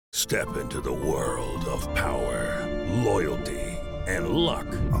Step into the world of power, loyalty, and luck.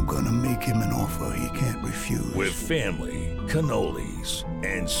 I'm gonna make him an offer he can't refuse. With family, cannolis,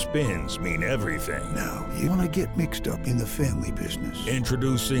 and spins mean everything. Now, you wanna get mixed up in the family business.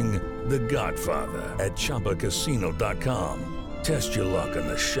 Introducing The Godfather at ChumbaCasino.com. Test your luck in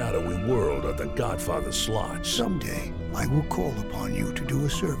the shadowy world of The Godfather slot. Someday, I will call upon you to do a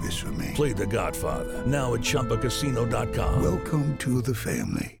service for me. Play The Godfather, now at ChumbaCasino.com. Welcome to the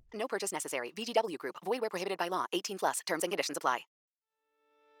family. No purchase necessary. VGW Group. Void where prohibited by law. 18 plus. Terms and conditions apply.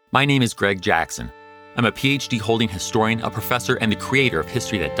 My name is Greg Jackson. I'm a PhD-holding historian, a professor, and the creator of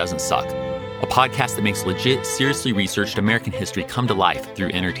History That Doesn't Suck, a podcast that makes legit, seriously researched American history come to life through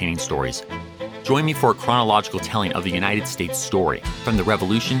entertaining stories. Join me for a chronological telling of the United States story, from the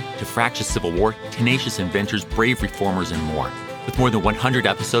Revolution to fractious Civil War, tenacious inventors, brave reformers, and more. With more than 100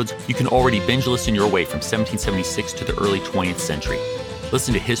 episodes, you can already binge listen your way from 1776 to the early 20th century.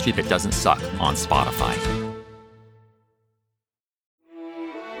 Listen to History That Doesn't Suck on Spotify.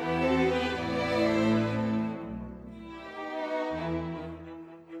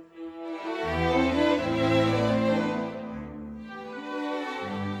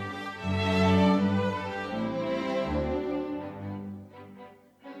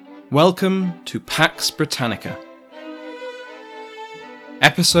 Welcome to Pax Britannica.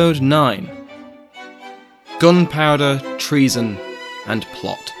 Episode 9. Gunpowder, Treason, and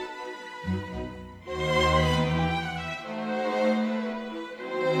Plot.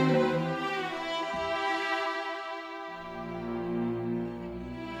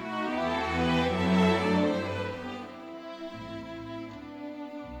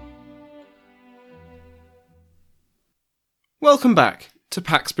 Welcome back to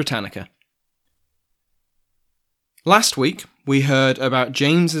Pax Britannica. Last week, we heard about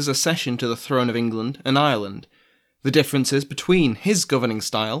James's accession to the throne of England and Ireland, the differences between his governing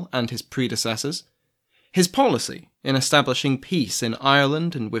style and his predecessors, his policy in establishing peace in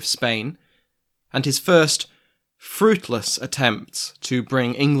Ireland and with Spain, and his first fruitless attempts to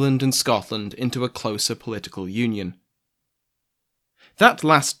bring England and Scotland into a closer political union. That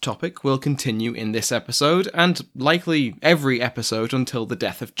last topic will continue in this episode, and likely every episode until the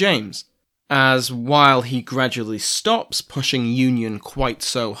death of James, as while he gradually stops pushing union quite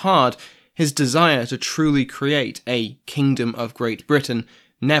so hard, his desire to truly create a Kingdom of Great Britain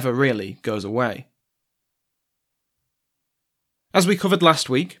never really goes away. As we covered last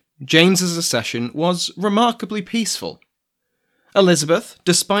week, James's accession was remarkably peaceful. Elizabeth,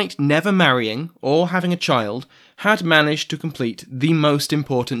 despite never marrying or having a child, had managed to complete the most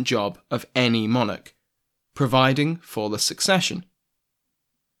important job of any monarch, providing for the succession.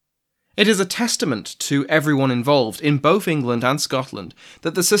 It is a testament to everyone involved in both England and Scotland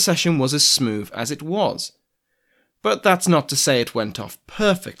that the succession was as smooth as it was. But that's not to say it went off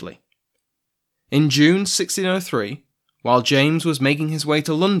perfectly. In June 1603, while James was making his way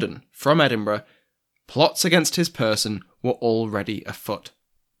to London from Edinburgh, plots against his person were already afoot.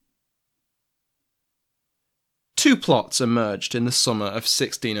 Two plots emerged in the summer of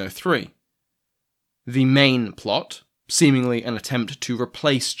 1603. The main plot, seemingly an attempt to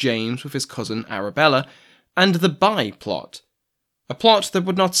replace James with his cousin Arabella, and the by-plot, a plot that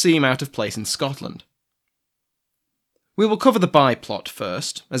would not seem out of place in Scotland. We will cover the by-plot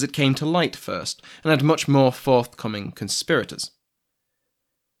first, as it came to light first, and had much more forthcoming conspirators.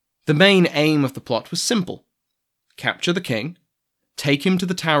 The main aim of the plot was simple: capture the king, take him to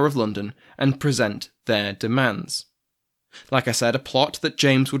the Tower of London, and present their demands. Like I said, a plot that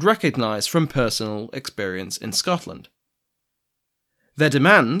James would recognise from personal experience in Scotland. Their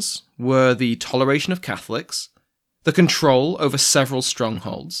demands were the toleration of Catholics, the control over several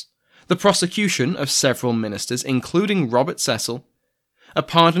strongholds, the prosecution of several ministers, including Robert Cecil, a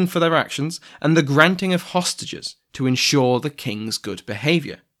pardon for their actions, and the granting of hostages to ensure the king's good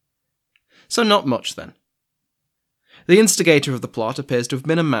behaviour. So not much then. The instigator of the plot appears to have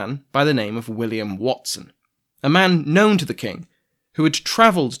been a man by the name of William Watson, a man known to the king, who had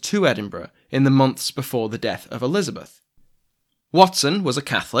travelled to Edinburgh in the months before the death of Elizabeth. Watson was a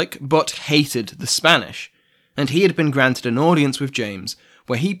Catholic, but hated the Spanish, and he had been granted an audience with James,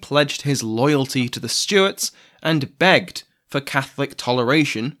 where he pledged his loyalty to the Stuarts and begged for Catholic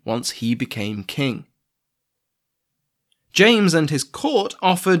toleration once he became king. James and his court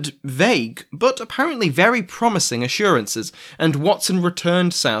offered vague, but apparently very promising assurances, and Watson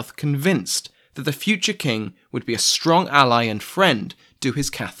returned south convinced that the future king would be a strong ally and friend to his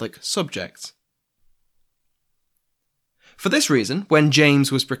Catholic subjects. For this reason, when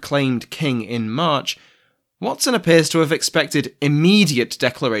James was proclaimed king in March, Watson appears to have expected immediate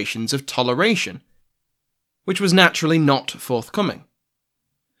declarations of toleration, which was naturally not forthcoming.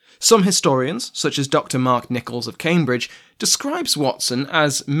 Some historians, such as Dr. Mark Nichols of Cambridge, describes Watson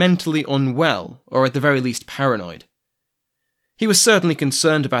as mentally unwell, or at the very least paranoid. He was certainly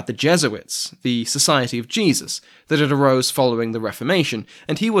concerned about the Jesuits, the Society of Jesus, that had arose following the Reformation,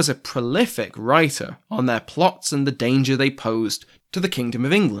 and he was a prolific writer on their plots and the danger they posed to the Kingdom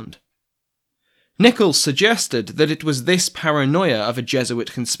of England. Nichols suggested that it was this paranoia of a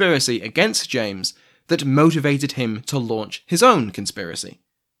Jesuit conspiracy against James that motivated him to launch his own conspiracy.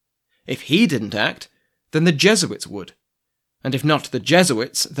 If he didn't act, then the Jesuits would, and if not the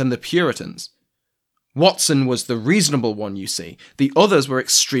Jesuits, then the Puritans. Watson was the reasonable one, you see. The others were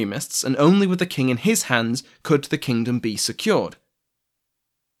extremists, and only with the king in his hands could the kingdom be secured.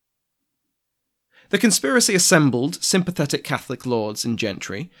 The conspiracy assembled sympathetic Catholic lords and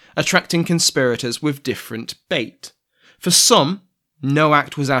gentry, attracting conspirators with different bait. For some, no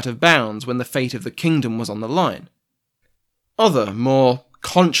act was out of bounds when the fate of the kingdom was on the line. Other, more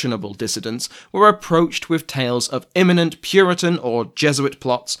conscionable dissidents were approached with tales of imminent Puritan or Jesuit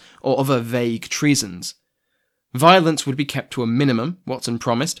plots or other vague treasons. Violence would be kept to a minimum, Watson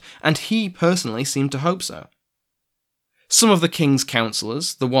promised, and he personally seemed to hope so. Some of the king's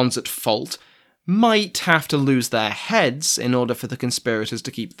councillors, the ones at fault, might have to lose their heads in order for the conspirators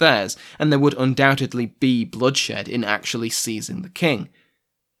to keep theirs, and there would undoubtedly be bloodshed in actually seizing the king.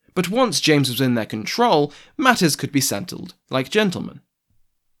 But once James was in their control, matters could be settled like gentlemen.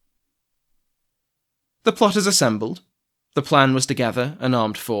 The plotters assembled. The plan was to gather an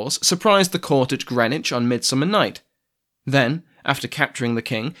armed force, surprise the court at Greenwich on Midsummer Night. Then, after capturing the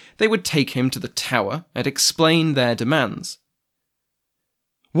king, they would take him to the Tower and explain their demands.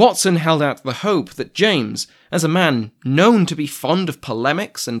 Watson held out the hope that James, as a man known to be fond of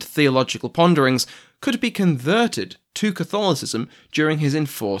polemics and theological ponderings, could be converted to Catholicism during his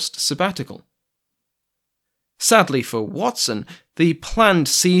enforced sabbatical. Sadly for Watson, the planned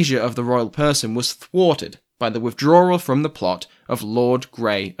seizure of the royal person was thwarted by the withdrawal from the plot of Lord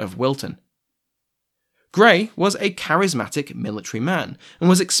Grey of Wilton. Grey was a charismatic military man and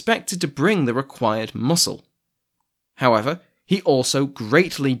was expected to bring the required muscle. However, he also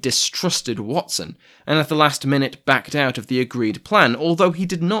greatly distrusted Watson, and at the last minute backed out of the agreed plan, although he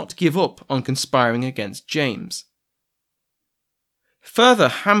did not give up on conspiring against James. Further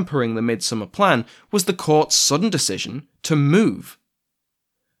hampering the Midsummer Plan was the court's sudden decision to move.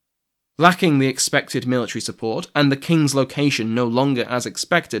 Lacking the expected military support, and the king's location no longer as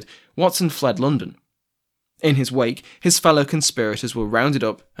expected, Watson fled London. In his wake, his fellow conspirators were rounded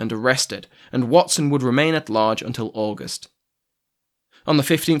up and arrested, and Watson would remain at large until August. On the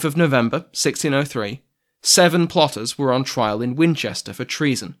 15th of November, 1603, 7 plotters were on trial in Winchester for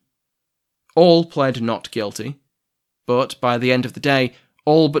treason. All pled not guilty, but by the end of the day,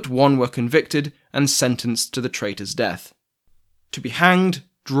 all but one were convicted and sentenced to the traitor's death, to be hanged,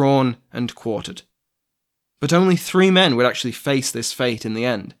 drawn, and quartered. But only 3 men would actually face this fate in the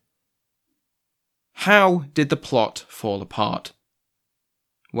end. How did the plot fall apart?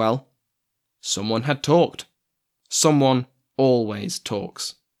 Well, someone had talked. Someone always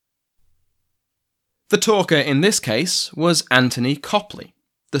talks. The talker in this case was Anthony Copley,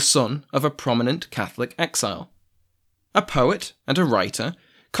 the son of a prominent Catholic exile. A poet and a writer,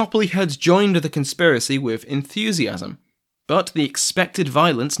 Copley had joined the conspiracy with enthusiasm, but the expected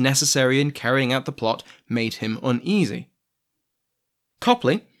violence necessary in carrying out the plot made him uneasy.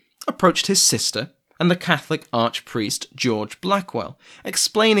 Copley approached his sister and the Catholic archpriest George Blackwell,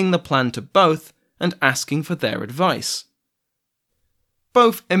 explaining the plan to both and asking for their advice.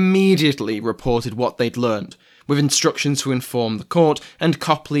 Both immediately reported what they'd learned, with instructions to inform the court, and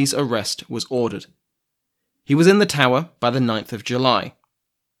Copley's arrest was ordered. He was in the Tower by the 9th of July.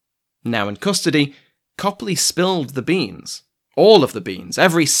 Now in custody, Copley spilled the beans. All of the beans,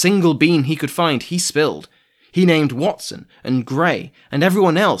 every single bean he could find, he spilled. He named Watson and Grey and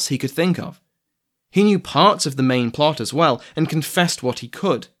everyone else he could think of. He knew parts of the main plot as well, and confessed what he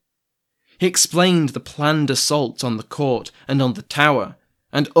could. He explained the planned assaults on the court and on the Tower,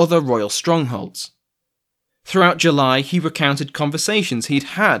 and other royal strongholds. Throughout July, he recounted conversations he'd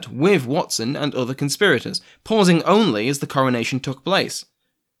had with Watson and other conspirators, pausing only as the coronation took place.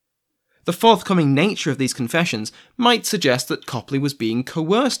 The forthcoming nature of these confessions might suggest that Copley was being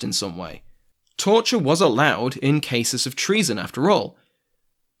coerced in some way. Torture was allowed in cases of treason, after all.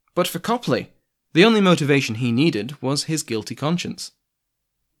 But for Copley, the only motivation he needed was his guilty conscience.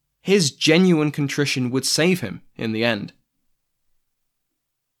 His genuine contrition would save him in the end.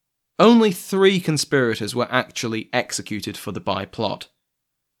 Only 3 conspirators were actually executed for the Bye plot.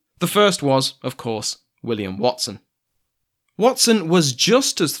 The first was, of course, William Watson. Watson was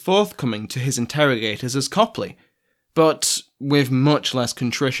just as forthcoming to his interrogators as Copley, but with much less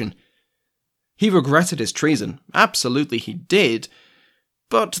contrition. He regretted his treason, absolutely he did,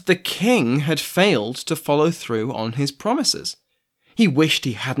 but the king had failed to follow through on his promises. He wished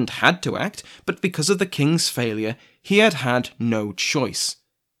he hadn't had to act, but because of the king's failure, he had had no choice.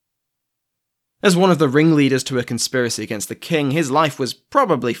 As one of the ringleaders to a conspiracy against the king, his life was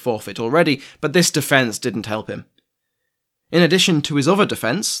probably forfeit already, but this defence didn't help him. In addition to his other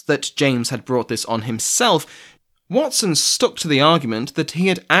defence, that James had brought this on himself, Watson stuck to the argument that he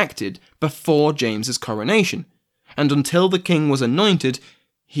had acted before James's coronation, and until the king was anointed,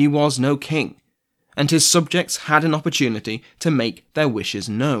 he was no king, and his subjects had an opportunity to make their wishes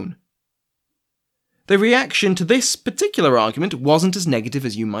known. The reaction to this particular argument wasn't as negative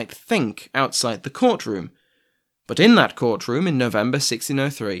as you might think outside the courtroom, but in that courtroom in November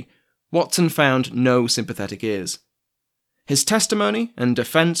 1603, Watson found no sympathetic ears. His testimony and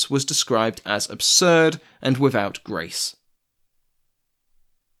defence was described as absurd and without grace.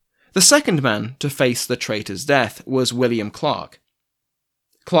 The second man to face the traitor's death was William Clark.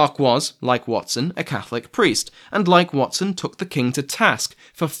 Clark was, like Watson, a Catholic priest, and like Watson took the king to task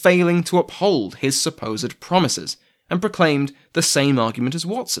for failing to uphold his supposed promises, and proclaimed the same argument as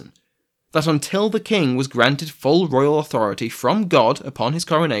Watson, that until the king was granted full royal authority from God upon his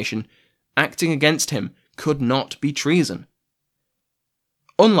coronation, acting against him could not be treason.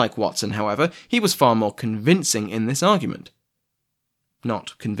 Unlike Watson, however, he was far more convincing in this argument.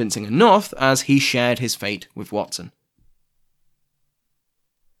 Not convincing enough, as he shared his fate with Watson.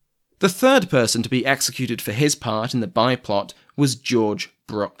 The third person to be executed for his part in the by-plot was George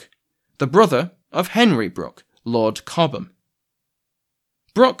Brooke, the brother of Henry Brooke, Lord Cobham.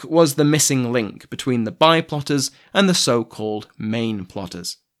 Brooke was the missing link between the by-plotters and the so-called main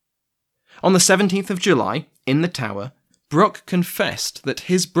plotters. On the 17th of July, in the Tower, Brooke confessed that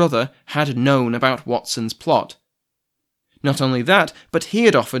his brother had known about Watson's plot. Not only that, but he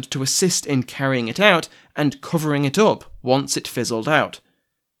had offered to assist in carrying it out and covering it up once it fizzled out.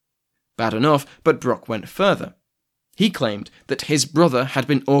 Bad enough, but Brooke went further. He claimed that his brother had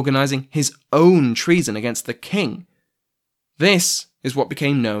been organising his own treason against the king. This is what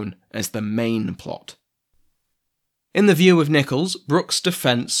became known as the main plot. In the view of Nichols, Brooke's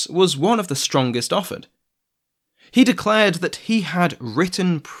defence was one of the strongest offered. He declared that he had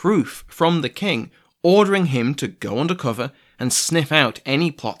written proof from the king ordering him to go undercover and sniff out any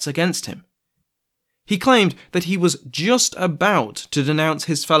plots against him. He claimed that he was just about to denounce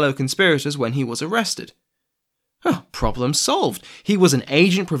his fellow conspirators when he was arrested. Oh, problem solved. He was an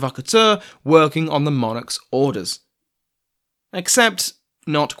agent provocateur working on the monarch's orders. Except,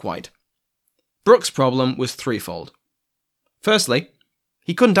 not quite. Brooke's problem was threefold. Firstly,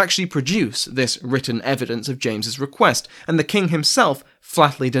 he couldn't actually produce this written evidence of James's request, and the king himself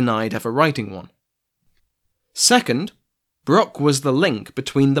flatly denied ever writing one. Second, Brooke was the link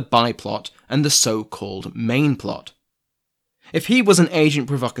between the by-plot and the so-called main plot. If he was an agent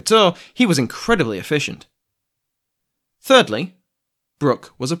provocateur, he was incredibly efficient. Thirdly,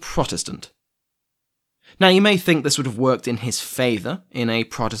 Brooke was a Protestant. Now you may think this would have worked in his favour in a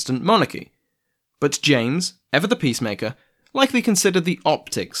Protestant monarchy, but James, ever the peacemaker, likely considered the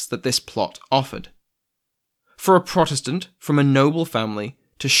optics that this plot offered. For a Protestant from a noble family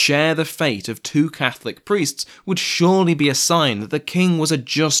to share the fate of two Catholic priests would surely be a sign that the king was a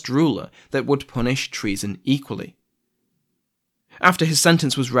just ruler that would punish treason equally. After his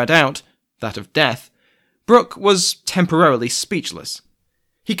sentence was read out, that of death, Brooke was temporarily speechless.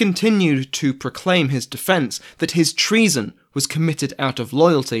 He continued to proclaim his defence that his treason was committed out of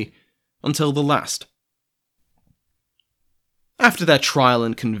loyalty until the last. After their trial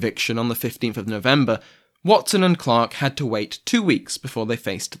and conviction on the 15th of November, Watson and Clark had to wait 2 weeks before they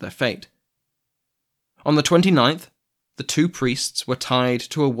faced their fate. On the 29th, the two priests were tied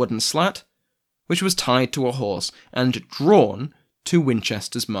to a wooden slat, which was tied to a horse and drawn to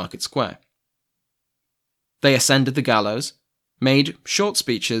Winchester's Market Square. They ascended the gallows, made short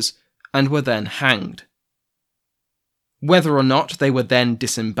speeches, and were then hanged. Whether or not they were then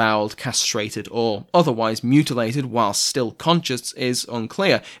disemboweled, castrated, or otherwise mutilated while still conscious is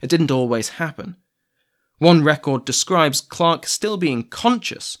unclear. It didn't always happen. One record describes Clark still being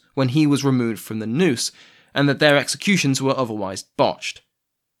conscious when he was removed from the noose, and that their executions were otherwise botched.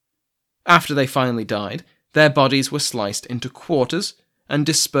 After they finally died, their bodies were sliced into quarters and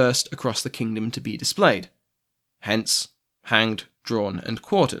dispersed across the kingdom to be displayed. Hence, hanged, drawn, and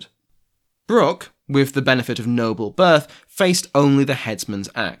quartered. Brooke, with the benefit of noble birth, faced only the headsman's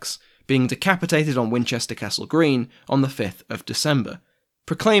axe, being decapitated on Winchester Castle Green on the 5th of December,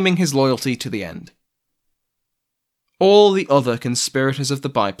 proclaiming his loyalty to the end. All the other conspirators of the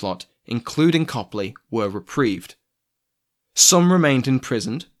byplot, including Copley, were reprieved, Some remained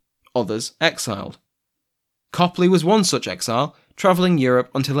imprisoned, others exiled. Copley was one such exile, travelling Europe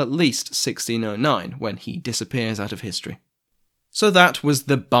until at least 1609, when he disappears out of history. So that was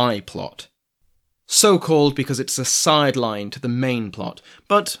the bi-plot. So called because it's a sideline to the main plot,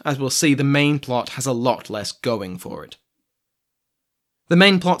 but as we'll see, the main plot has a lot less going for it. The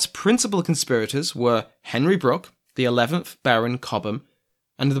main plot's principal conspirators were Henry Brooke, the 11th Baron Cobham,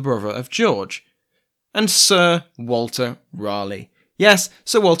 and the brother of George, and Sir Walter Raleigh. Yes,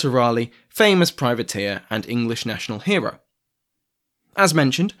 Sir Walter Raleigh, famous privateer and English national hero. As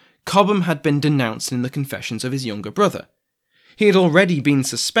mentioned, Cobham had been denounced in the confessions of his younger brother. He had already been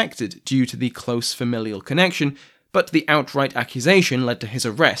suspected due to the close familial connection, but the outright accusation led to his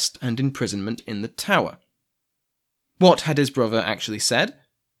arrest and imprisonment in the Tower. What had his brother actually said?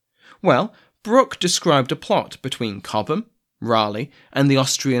 Well, Brooke described a plot between Cobham, Raleigh, and the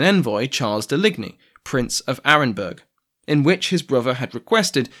Austrian envoy Charles de Ligny, Prince of Arenberg, in which his brother had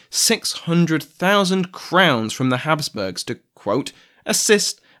requested 600,000 crowns from the Habsburgs to, quote,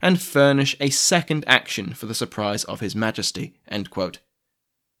 assist and furnish a second action for the surprise of His Majesty, end quote.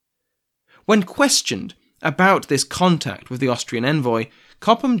 When questioned about this contact with the Austrian envoy,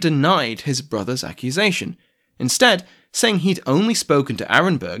 Cobham denied his brother's accusation, instead saying he'd only spoken to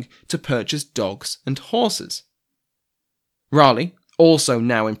Arenberg to purchase dogs and horses. Raleigh, also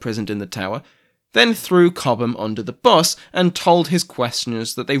now imprisoned in the Tower, then threw Cobham under the bus and told his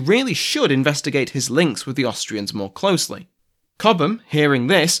questioners that they really should investigate his links with the Austrians more closely. Cobham, hearing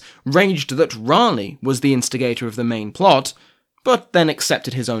this, raged that Raleigh was the instigator of the main plot, but then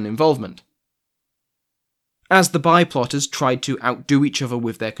accepted his own involvement. As the bi-plotters tried to outdo each other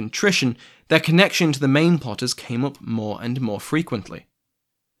with their contrition, their connection to the main plotters came up more and more frequently.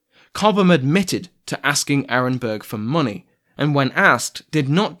 Cobham admitted to asking Arenberg for money, and when asked, did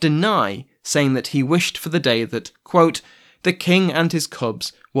not deny, saying that he wished for the day that, quote, the king and his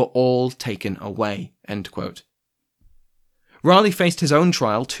cubs were all taken away, end quote. Raleigh faced his own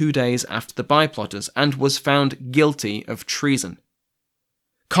trial 2 days after the bi-plotters and was found guilty of treason.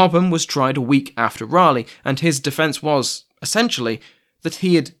 Cobham was tried a week after Raleigh, and his defence was, essentially, that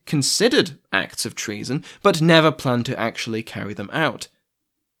he had considered acts of treason, but never planned to actually carry them out.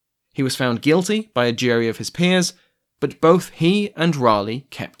 He was found guilty by a jury of his peers, but both he and Raleigh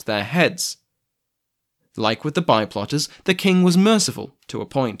kept their heads. Like with the bi-plotters, the king was merciful to a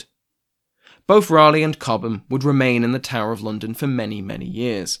point. Both Raleigh and Cobham would remain in the Tower of London for many, many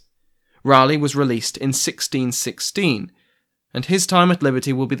years. Raleigh was released in 1616, and his time at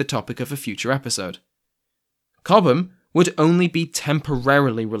liberty will be the topic of a future episode. Cobham would only be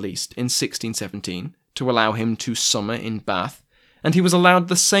temporarily released in 1617 to allow him to summer in Bath, and he was allowed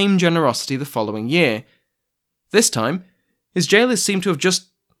the same generosity the following year. This time, his jailers seem to have just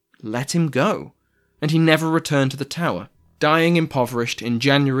let him go, and he never returned to the Tower, dying impoverished in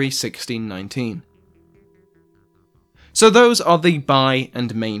January 1619. So those are the bi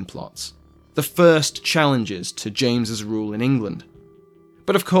and main plots, the first challenges to James's rule in England.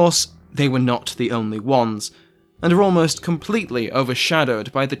 But of course, they were not the only ones, and are almost completely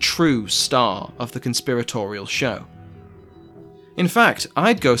overshadowed by the true star of the conspiratorial show. In fact,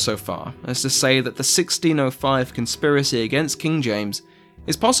 I'd go so far as to say that the 1605 conspiracy against King James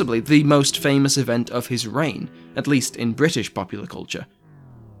is possibly the most famous event of his reign, at least in British popular culture.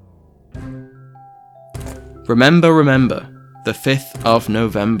 Remember, the 5th of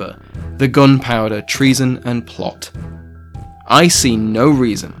November, the Gunpowder, Treason and Plot. I see no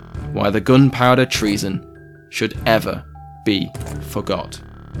reason why the Gunpowder Treason should ever be forgot.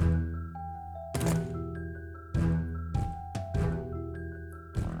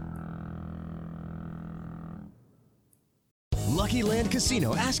 Lucky Land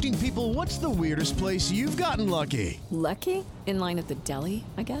Casino, asking people, what's the weirdest place you've gotten lucky? Lucky? In line at the deli,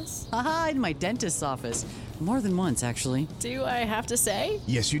 I guess? Aha, in my dentist's office. More than once, actually. Do I have to say?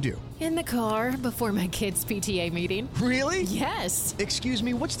 Yes, you do. In the car before my kids' PTA meeting. Really? Yes. Excuse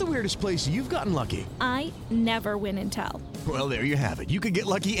me, what's the weirdest place you've gotten lucky? I never win and tell. Well, there you have it. You can get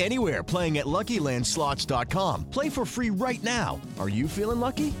lucky anywhere, playing at LuckyLandSlots.com. Play for free right now. Are you feeling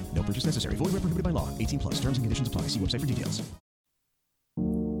lucky? No purchase necessary. Void where prohibited by law. 18+. Terms and conditions apply. See website for details.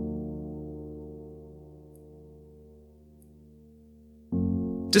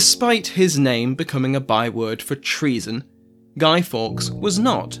 Despite his name becoming a byword for treason, Guy Fawkes was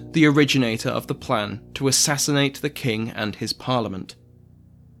not the originator of the plan to assassinate the king and his parliament.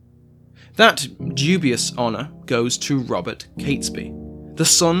 That dubious honour goes to Robert Catesby, the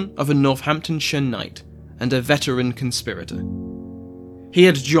son of a Northamptonshire knight and a veteran conspirator. He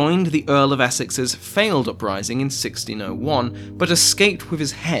had joined the Earl of Essex's failed uprising in 1601, but escaped with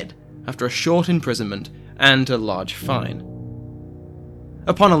his head after a short imprisonment and a large fine.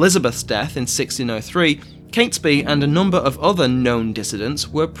 Upon Elizabeth's death in 1603, Catesby and a number of other known dissidents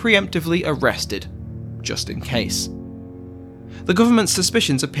were preemptively arrested, just in case. The government's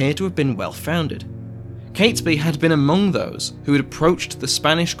suspicions appear to have been well-founded. Catesby had been among those who had approached the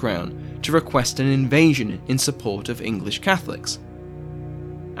Spanish crown to request an invasion in support of English Catholics.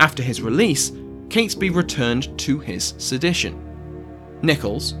 After his release, Catesby returned to his sedition.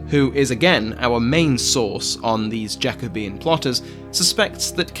 Nichols, who is again our main source on these Jacobean plotters, suspects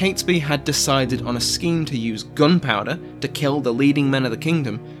that Catesby had decided on a scheme to use gunpowder to kill the leading men of the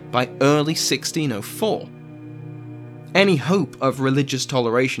kingdom by early 1604. Any hope of religious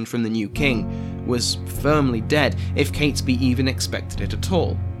toleration from the new king was firmly dead if Catesby even expected it at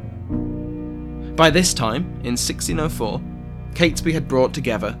all. By this time, in 1604, Catesby had brought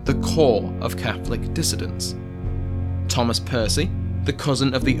together the core of Catholic dissidents. Thomas Percy, the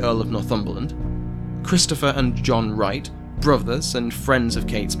cousin of the Earl of Northumberland, Christopher and John Wright, brothers and friends of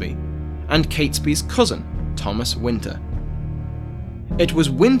Catesby, and Catesby's cousin, Thomas Winter. It was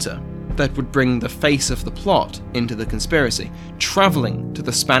Winter that would bring the face of the plot into the conspiracy, travelling to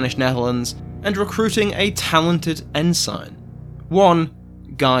the Spanish Netherlands and recruiting a talented ensign, one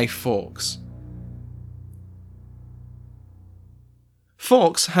Guy Fawkes.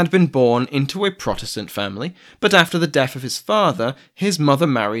 Fawkes had been born into a Protestant family, but after the death of his father, his mother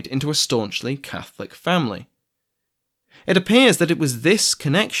married into a staunchly Catholic family. It appears that it was this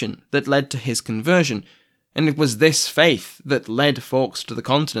connection that led to his conversion, and it was this faith that led Fawkes to the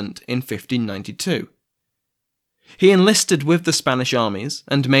continent in 1592. He enlisted with the Spanish armies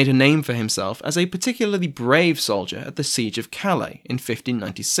and made a name for himself as a particularly brave soldier at the Siege of Calais in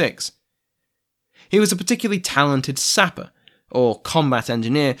 1596. He was a particularly talented sapper, or combat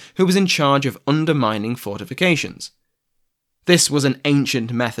engineer, who was in charge of undermining fortifications. This was an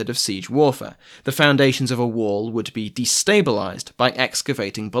ancient method of siege warfare. The foundations of a wall would be destabilized by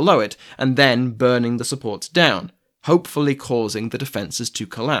excavating below it and then burning the supports down, hopefully causing the defenses to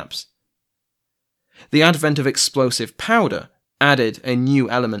collapse. The advent of explosive powder added a new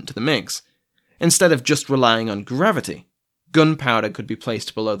element to the mix. Instead of just relying on gravity, gunpowder could be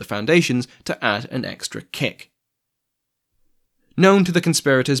placed below the foundations to add an extra kick. Known to the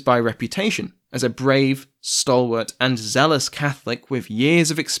conspirators by reputation as a brave, stalwart, and zealous Catholic with years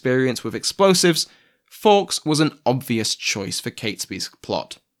of experience with explosives, Fawkes was an obvious choice for Catesby's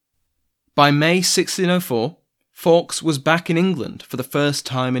plot. By May 1604, Fawkes was back in England for the first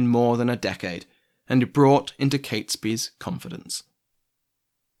time in more than a decade, and brought into Catesby's confidence.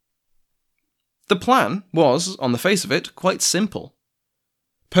 The plan was, on the face of it, quite simple.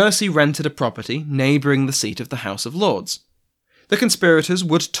 Percy rented a property neighbouring the seat of the House of Lords. The conspirators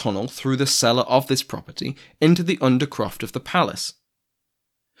would tunnel through the cellar of this property into the undercroft of the palace.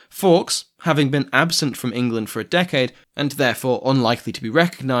 Fawkes, having been absent from England for a decade, and therefore unlikely to be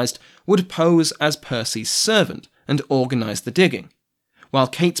recognised, would pose as Percy's servant and organise the digging, while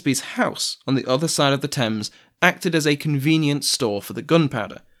Catesby's house on the other side of the Thames acted as a convenient store for the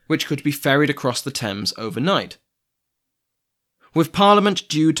gunpowder, which could be ferried across the Thames overnight. With Parliament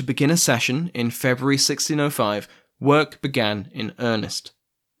due to begin a session in February 1605, work began in earnest.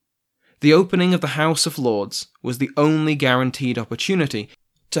 The opening of the House of Lords was the only guaranteed opportunity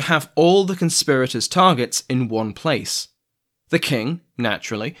to have all the conspirators' targets in one place. The king,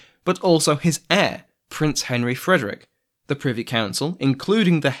 naturally, but also his heir, Prince Henry Frederick, the Privy Council,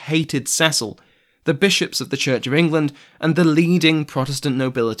 including the hated Cecil, the bishops of the Church of England, and the leading Protestant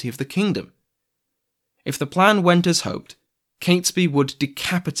nobility of the kingdom. If the plan went as hoped, Catesby would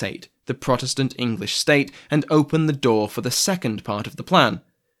decapitate the Protestant English state and open the door for the second part of the plan,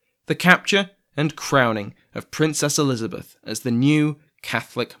 the capture and crowning of Princess Elizabeth as the new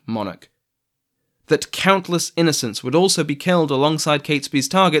Catholic monarch. That countless innocents would also be killed alongside Catesby's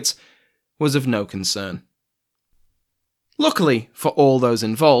targets was of no concern. Luckily for all those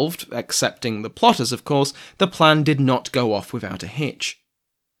involved, excepting the plotters of course, the plan did not go off without a hitch.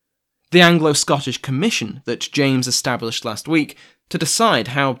 The Anglo-Scottish Commission that James established last week to decide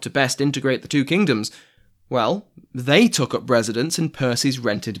how to best integrate the two kingdoms, well, they took up residence in Percy's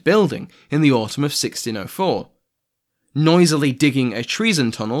rented building in the autumn of 1604. Noisily digging a treason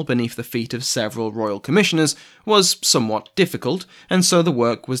tunnel beneath the feet of several royal commissioners was somewhat difficult, and so the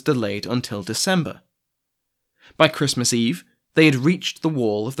work was delayed until December. By Christmas Eve, they had reached the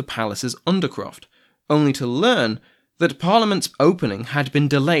wall of the palace's undercroft, only to learn that Parliament's opening had been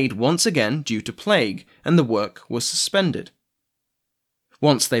delayed once again due to plague, and the work was suspended.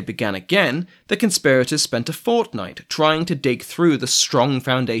 Once they began again, the conspirators spent a fortnight trying to dig through the strong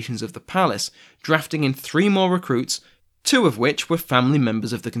foundations of the palace, drafting in 3 more recruits, 2 of which were family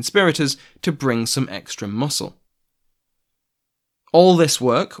members of the conspirators, to bring some extra muscle. All this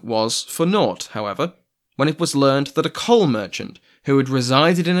work was for naught, however, when it was learned that a coal merchant who had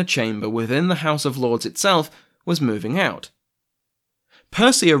resided in a chamber within the House of Lords itself was moving out.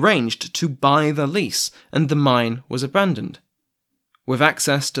 Percy arranged to buy the lease, and the mine was abandoned. With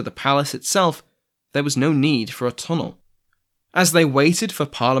access to the palace itself, there was no need for a tunnel. As they waited for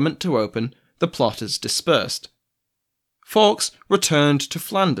Parliament to open, the plotters dispersed. Fawkes returned to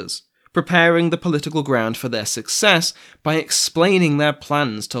Flanders, preparing the political ground for their success by explaining their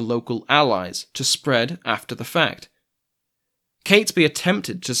plans to local allies to spread after the fact. Catesby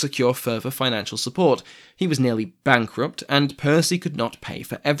attempted to secure further financial support. He was nearly bankrupt, and Percy could not pay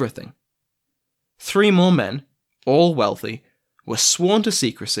for everything. 3 more men, all wealthy, were sworn to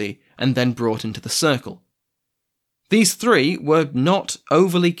secrecy and then brought into the circle. These 3 were not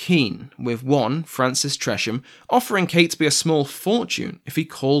overly keen, with one, Francis Tresham, offering Catesby a small fortune if he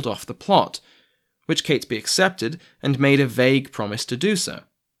called off the plot, which Catesby accepted and made a vague promise to do so.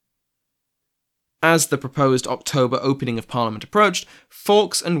 As the proposed October opening of Parliament approached,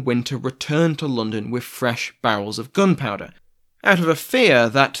 Fawkes and Winter returned to London with fresh barrels of gunpowder, out of a fear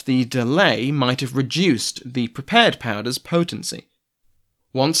that the delay might have reduced the prepared powder's potency.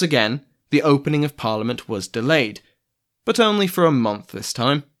 Once again, the opening of Parliament was delayed, but only for a month this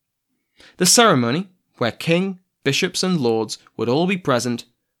time. The ceremony, where king, bishops and lords would all be present,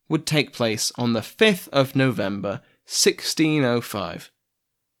 would take place on the 5th of November, 1605.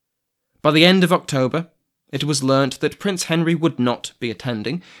 By the end of October, it was learnt that Prince Henry would not be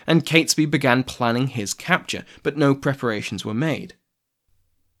attending, and Catesby began planning his capture, but no preparations were made.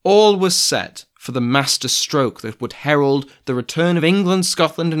 All was set for the master stroke that would herald the return of England,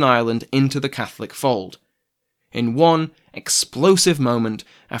 Scotland and Ireland into the Catholic fold. In one explosive moment,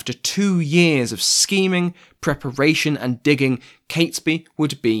 after 2 years of scheming, preparation and digging, Catesby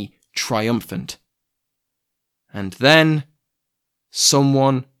would be triumphant. And then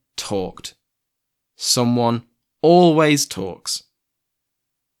someone talked. Someone always talks.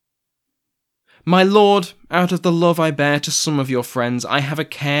 My lord, out of the love I bear to some of your friends, I have a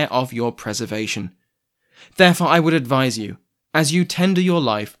care of your preservation. Therefore I would advise you, as you tender your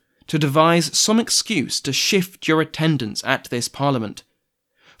life, to devise some excuse to shift your attendance at this Parliament.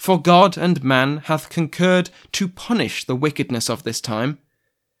 For God and man hath concurred to punish the wickedness of this time.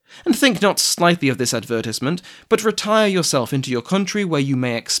 And think not slightly of this advertisement, but retire yourself into your country where you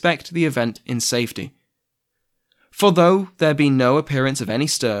may expect the event in safety. For though there be no appearance of any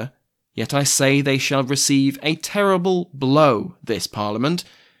stir, yet I say they shall receive a terrible blow this Parliament,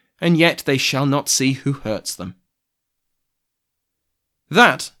 and yet they shall not see who hurts them.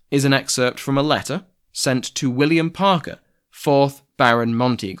 That is an excerpt from a letter sent to William Parker, 4th Baron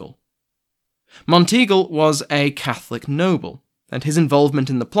Monteagle. Monteagle was a Catholic noble, and his involvement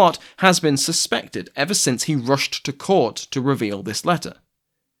in the plot has been suspected ever since he rushed to court to reveal this letter.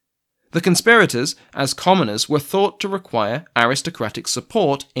 The conspirators, as commoners, were thought to require aristocratic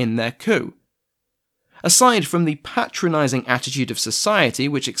support in their coup. Aside from the patronising attitude of society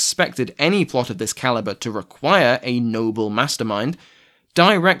which expected any plot of this calibre to require a noble mastermind,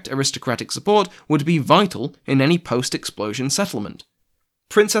 direct aristocratic support would be vital in any post-explosion settlement.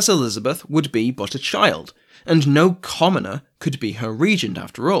 Princess Elizabeth would be but a child, and no commoner could be her regent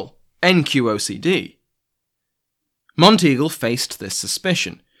after all. NQOCD. Monteagle faced this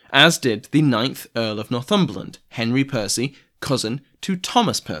suspicion, as did the 9th Earl of Northumberland, Henry Percy, cousin to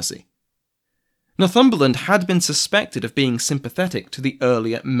Thomas Percy. Northumberland had been suspected of being sympathetic to the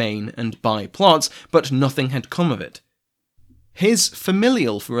earlier Maine and Bye plots, but nothing had come of it. His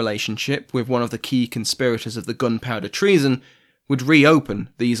familial relationship with one of the key conspirators of the Gunpowder Treason would reopen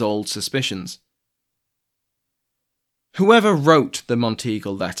these old suspicions. Whoever wrote the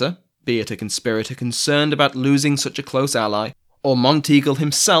Monteagle letter, be it a conspirator concerned about losing such a close ally, or Monteagle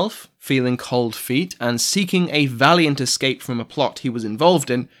himself, feeling cold feet and seeking a valiant escape from a plot he was involved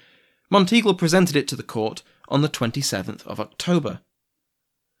in, Monteagle presented it to the court on the 27th of October.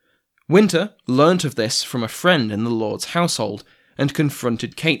 Winter learnt of this from a friend in the Lord's household and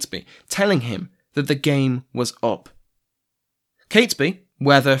confronted Catesby, telling him that the game was up. Catesby,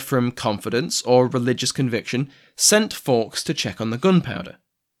 whether from confidence or religious conviction, sent Fawkes to check on the gunpowder.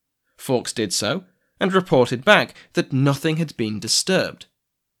 Fawkes did so, and reported back that nothing had been disturbed.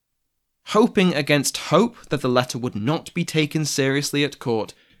 Hoping against hope that the letter would not be taken seriously at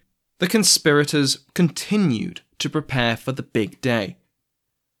court, the conspirators continued to prepare for the big day.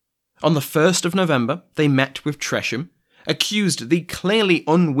 On the 1st of November, they met with Tresham, accused the clearly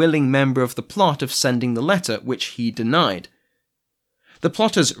unwilling member of the plot of sending the letter, which he denied. The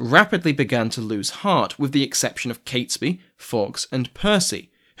plotters rapidly began to lose heart, with the exception of Catesby, Fawkes and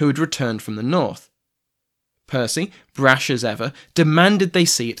Percy, who had returned from the north. Percy, brash as ever, demanded they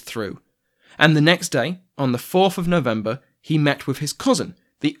see it through, and the next day, on the 4th of November, he met with his cousin,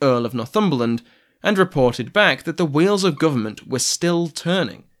 the Earl of Northumberland, and reported back that the wheels of government were still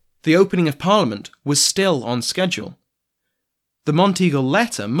turning. The opening of Parliament was still on schedule. The Monteagle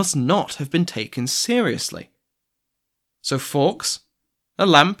letter must not have been taken seriously. So Fawkes, a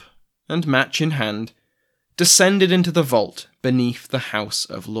lamp and match in hand, descended into the vault beneath the House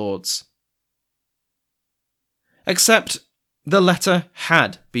of Lords. Except the letter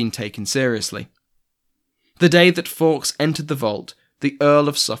had been taken seriously. The day that Fawkes entered the vault, the Earl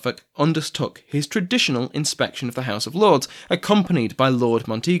of Suffolk undertook his traditional inspection of the House of Lords, accompanied by Lord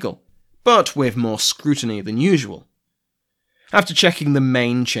Monteagle, but with more scrutiny than usual. After checking the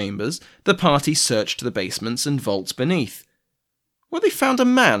main chambers, the party searched the basements and vaults beneath, where they found a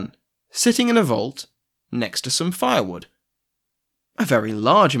man sitting in a vault next to some firewood. A very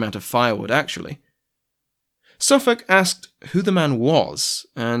large amount of firewood, actually. Suffolk asked who the man was,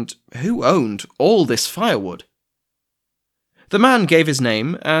 and who owned all this firewood. The man gave his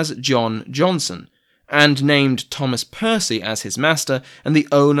name as John Johnson, and named Thomas Percy as his master and the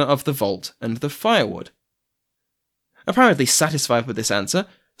owner of the vault and the firewood. Apparently satisfied with this answer,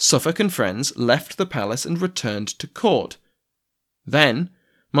 Suffolk and friends left the palace and returned to court. Then,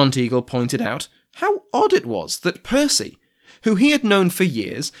 Monteagle pointed out how odd it was that Percy, who he had known for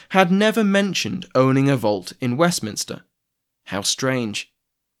years, had never mentioned owning a vault in Westminster. How strange.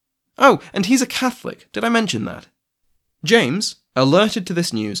 Oh, and he's a Catholic, did I mention that? James, alerted to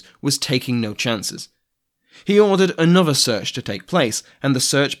this news, was taking no chances. He ordered another search to take place, and the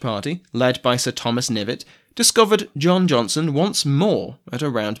search party, led by Sir Thomas Knivet, discovered John Johnson once more at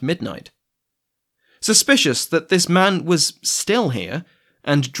around midnight. Suspicious that this man was still here,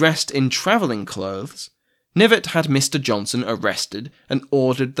 and dressed in travelling clothes, Knivet had Mr. Johnson arrested and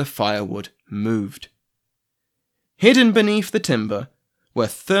ordered the firewood moved. Hidden beneath the timber were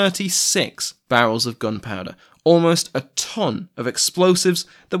 36 barrels of gunpowder, almost a ton of explosives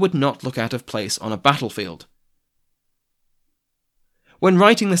that would not look out of place on a battlefield. When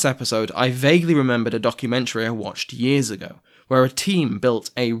writing this episode, I vaguely remembered a documentary I watched years ago, where a team built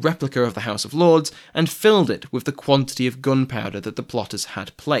a replica of the House of Lords and filled it with the quantity of gunpowder that the plotters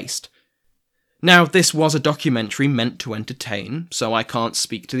had placed. Now, this was a documentary meant to entertain, so I can't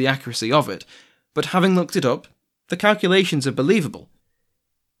speak to the accuracy of it, but having looked it up, the calculations are believable.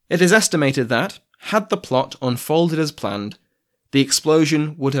 It is estimated that, had the plot unfolded as planned, the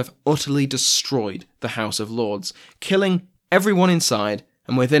explosion would have utterly destroyed the House of Lords, killing everyone inside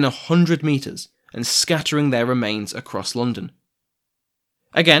and within 100 metres, and scattering their remains across London.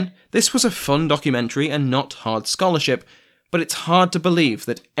 Again, this was a fun documentary and not hard scholarship, but it's hard to believe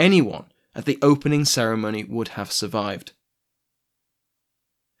that anyone at the opening ceremony would have survived.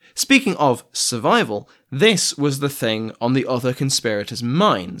 Speaking of survival, this was the thing on the other conspirators'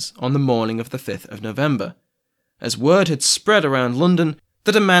 minds on the morning of the 5th of November, as word had spread around London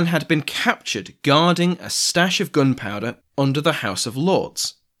that a man had been captured guarding a stash of gunpowder under the House of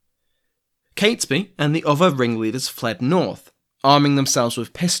Lords. Catesby and the other ringleaders fled north, arming themselves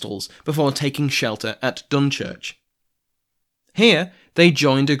with pistols before taking shelter at Dunchurch. Here, they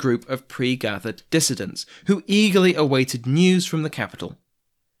joined a group of pre-gathered dissidents who eagerly awaited news from the capital.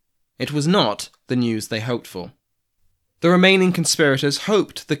 It was not the news they hoped for. The remaining conspirators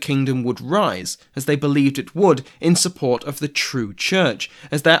hoped the kingdom would rise, as they believed it would, in support of the true church,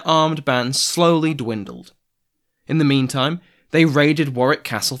 as their armed band slowly dwindled. In the meantime, they raided Warwick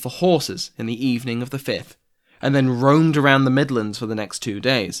Castle for horses in the evening of the 5th, and then roamed around the Midlands for the next 2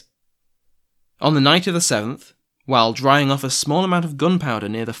 days. On the night of the 7th, while drying off a small amount of gunpowder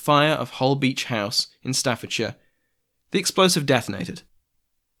near the fire of Holbeach House in Staffordshire, the explosive detonated.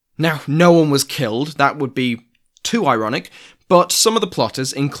 Now, no one was killed, that would be too ironic, but some of the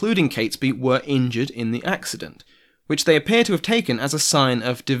plotters, including Catesby, were injured in the accident, which they appear to have taken as a sign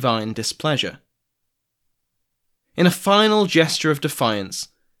of divine displeasure. In a final gesture of defiance,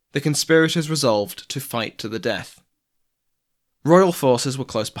 the conspirators resolved to fight to the death. Royal forces were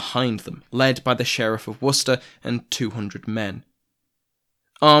close behind them, led by the Sheriff of Worcester and 200 men.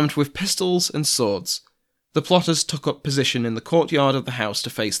 Armed with pistols and swords, the plotters took up position in the courtyard of the house to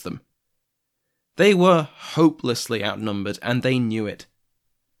face them. They were hopelessly outnumbered, and they knew it.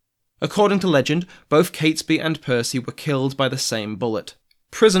 According to legend, both Catesby and Percy were killed by the same bullet.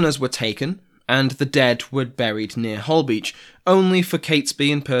 Prisoners were taken, and the dead were buried near Holbeach, only for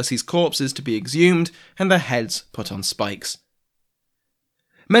Catesby and Percy's corpses to be exhumed and their heads put on spikes.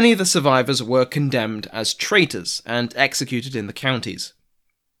 Many of the survivors were condemned as traitors and executed in the counties.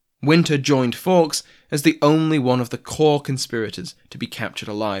 Winter joined Fawkes as the only one of the core conspirators to be captured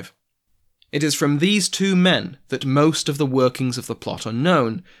alive. It is from these two men that most of the workings of the plot are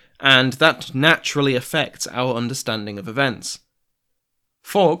known, and that naturally affects our understanding of events.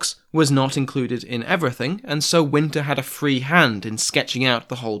 Fawkes was not included in everything, and so Winter had a free hand in sketching out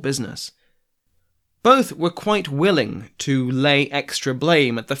the whole business. Both were quite willing to lay extra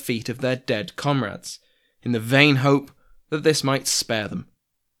blame at the feet of their dead comrades, in the vain hope that this might spare them.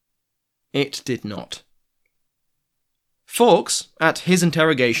 It did not. Fawkes, at his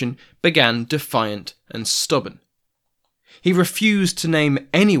interrogation, began defiant and stubborn. He refused to name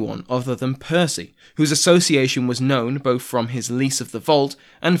anyone other than Percy, whose association was known both from his lease of the vault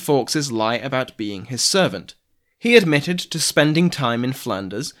and Fawkes's lie about being his servant. He admitted to spending time in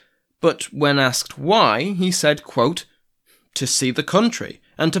Flanders, but when asked why, he said, quote, "to see the country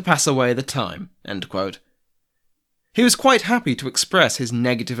and to pass away the time," end quote. He was quite happy to express his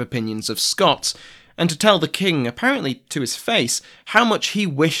negative opinions of Scots, and to tell the king, apparently to his face, how much he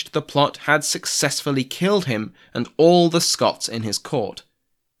wished the plot had successfully killed him and all the Scots in his court.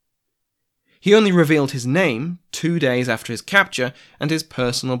 He only revealed his name 2 days after his capture, and his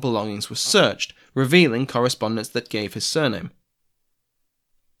personal belongings were searched, revealing correspondence that gave his surname.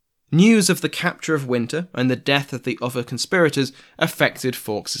 News of the capture of Winter and the death of the other conspirators affected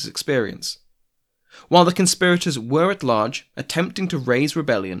Fawkes' experience. While the conspirators were at large, attempting to raise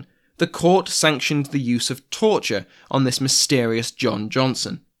rebellion, the court sanctioned the use of torture on this mysterious John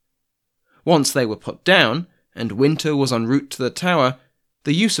Johnson. Once they were put down, and Winter was en route to the Tower,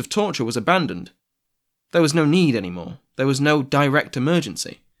 the use of torture was abandoned. There was no need anymore. There was no direct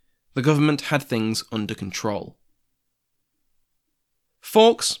emergency. The government had things under control.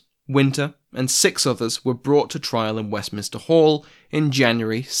 Fawkes, Winter, and 6 others were brought to trial in Westminster Hall in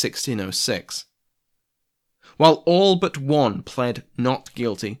January 1606. While all but one pled not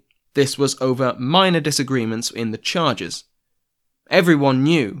guilty, this was over minor disagreements in the charges. Everyone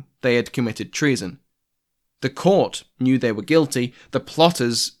knew they had committed treason. The court knew they were guilty, the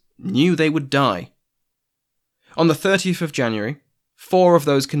plotters knew they would die. On the 30th of January, 4 of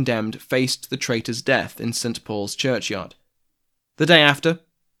those condemned faced the traitor's death in St. Paul's churchyard. The day after,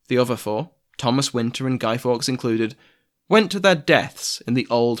 the other 4, Thomas Winter and Guy Fawkes included, went to their deaths in the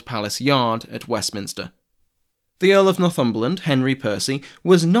old palace yard at Westminster. The Earl of Northumberland, Henry Percy,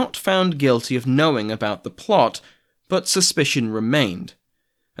 was not found guilty of knowing about the plot, but suspicion remained,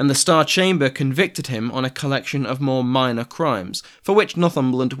 and the Star Chamber convicted him on a collection of more minor crimes, for which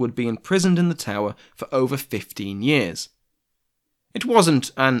Northumberland would be imprisoned in the Tower for over 15 years. It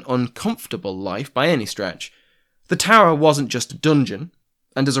wasn't an uncomfortable life by any stretch. The Tower wasn't just a dungeon,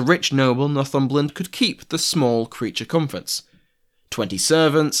 and as a rich noble, Northumberland could keep the small creature comforts. 20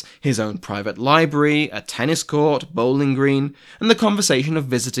 servants, his own private library, a tennis court, bowling green, and the conversation of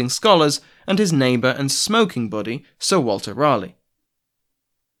visiting scholars and his neighbour and smoking buddy, Sir Walter Raleigh.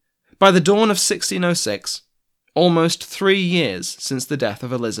 By the dawn of 1606, almost 3 years since the death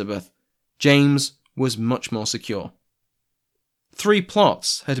of Elizabeth, James was much more secure. 3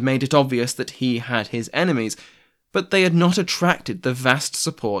 plots had made it obvious that he had his enemies, but they had not attracted the vast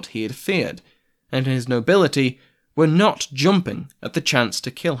support he had feared, and his nobility were not jumping at the chance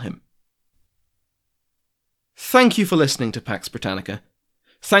to kill him. Thank you for listening to Pax Britannica.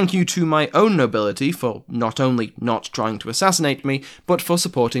 Thank you to my own nobility for not only not trying to assassinate me, but for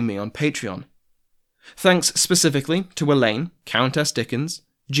supporting me on Patreon. Thanks specifically to Elaine, Countess Dickens,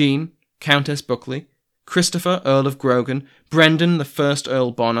 Jean, Countess Buckley, Christopher, Earl of Grogan, Brendan, the 1st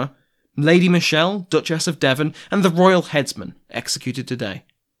Earl Bonner, Lady Michelle, Duchess of Devon, and the Royal Headsman, executed today.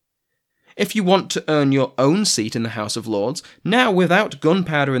 If you want to earn your own seat in the House of Lords, now without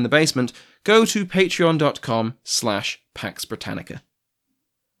gunpowder in the basement, go to patreon.com/Pax Britannica.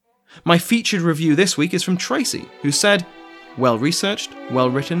 My featured review this week is from Tracy, who said, "Well researched, well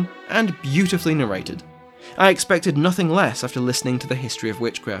written, and beautifully narrated. I expected nothing less after listening to the history of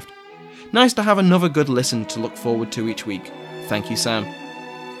witchcraft. Nice to have another good listen to look forward to each week. Thank you, Sam."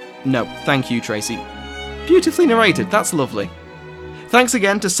 No, thank you, Tracy. Beautifully narrated, that's lovely. Thanks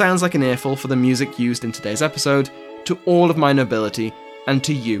again to Sounds Like an Earful for the music used in today's episode, to all of my nobility, and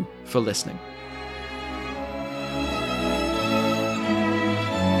to you for listening.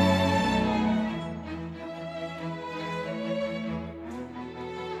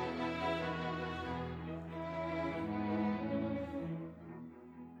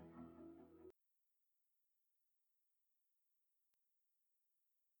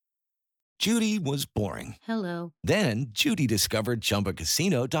 Judy was boring. Hello. Then Judy discovered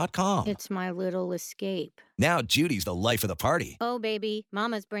ChumbaCasino.com. It's my little escape. Now Judy's the life of the party. Oh, baby,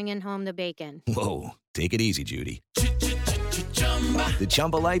 mama's bringing home the bacon. Whoa, take it easy, Judy. The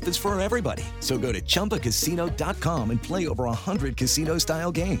Chumba life is for everybody. So go to ChumbaCasino.com and play over 100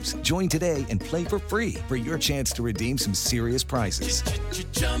 casino-style games. Join today and play for free for your chance to redeem some serious prizes.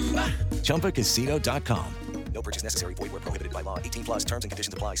 ChumbaCasino.com. No purchase necessary. Void where prohibited by law. 18 plus terms and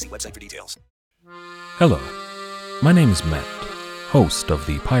conditions apply. See website for details. Hello, my name is Matt, host of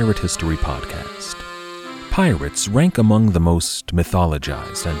the Pirate History Podcast. Pirates rank among the most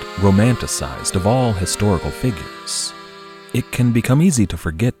mythologized and romanticized of all historical figures. It can become easy to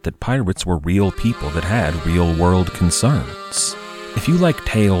forget that pirates were real people that had real-world concerns. If you like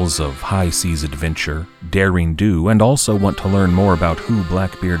tales of high-seas adventure, daring do, and also want to learn more about who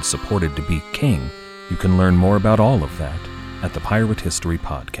Blackbeard supported to be king, you can learn more about all of that at the Pirate History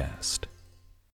Podcast.